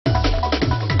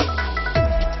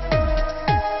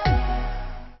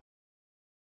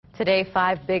Today,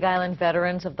 5 Big Island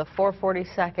veterans of the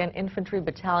 442nd Infantry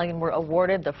Battalion were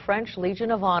awarded the French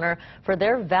Legion of Honor for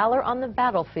their valor on the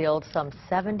battlefield some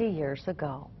 70 years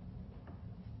ago.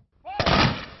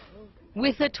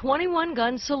 With a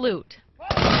 21-gun salute,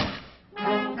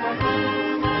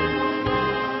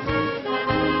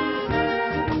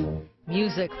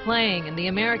 music playing and the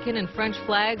American and French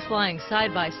flags flying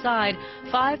side by side,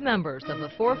 5 members of the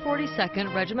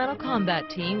 442nd Regimental Combat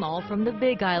Team, all from the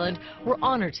Big Island, were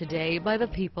honored today by the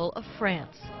people of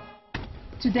France.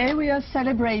 Today we are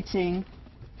celebrating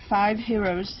 5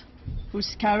 heroes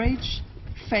whose courage,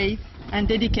 faith and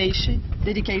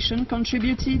dedication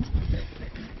contributed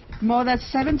more than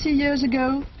 70 years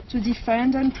ago to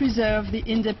defend and preserve the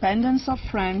independence of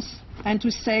France and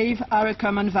to save our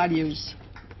common values: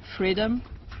 freedom,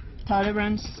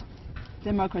 tolerance,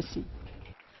 democracy.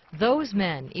 Those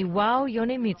men, Iwao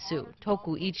Yonemitsu,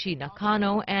 Tokuichi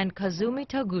Nakano, and Kazumi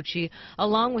Taguchi,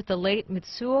 along with the late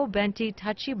Mitsuo Benti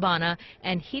Tachibana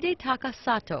and Hidetaka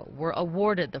Sato, were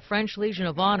awarded the French Legion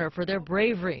of Honor for their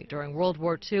bravery during World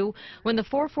War II, when the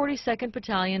 442nd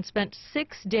Battalion spent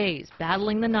 6 days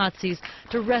battling the Nazis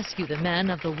to rescue the men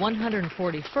of the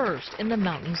 141st in the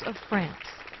mountains of France.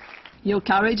 Your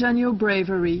courage and your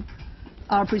bravery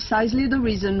are precisely the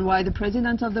reason why the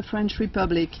President of the French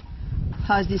Republic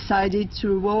has decided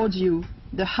to award you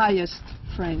the highest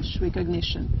French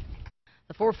recognition.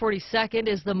 The 442nd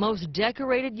is the most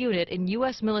decorated unit in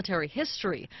U.S. military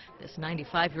history. This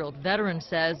 95-year-old veteran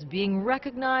says being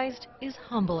recognized is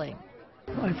humbling.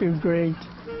 I feel great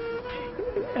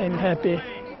and happy,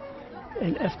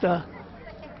 and after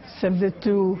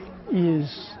 72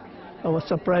 years I was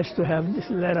surprised to have this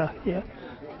letter here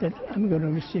that I'm going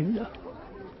to receive the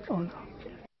honor.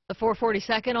 The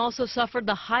 442nd also suffered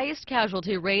the highest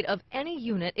casualty rate of any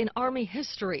unit in Army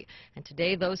history, and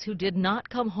today those who did not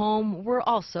come home were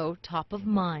also top of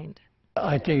mind.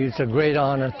 I think it's a great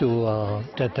honor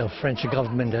that the French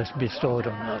government has bestowed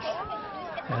on us.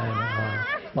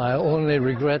 And my only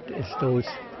regret is those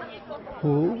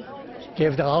who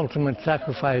gave the ultimate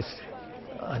sacrifice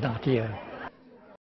are not here.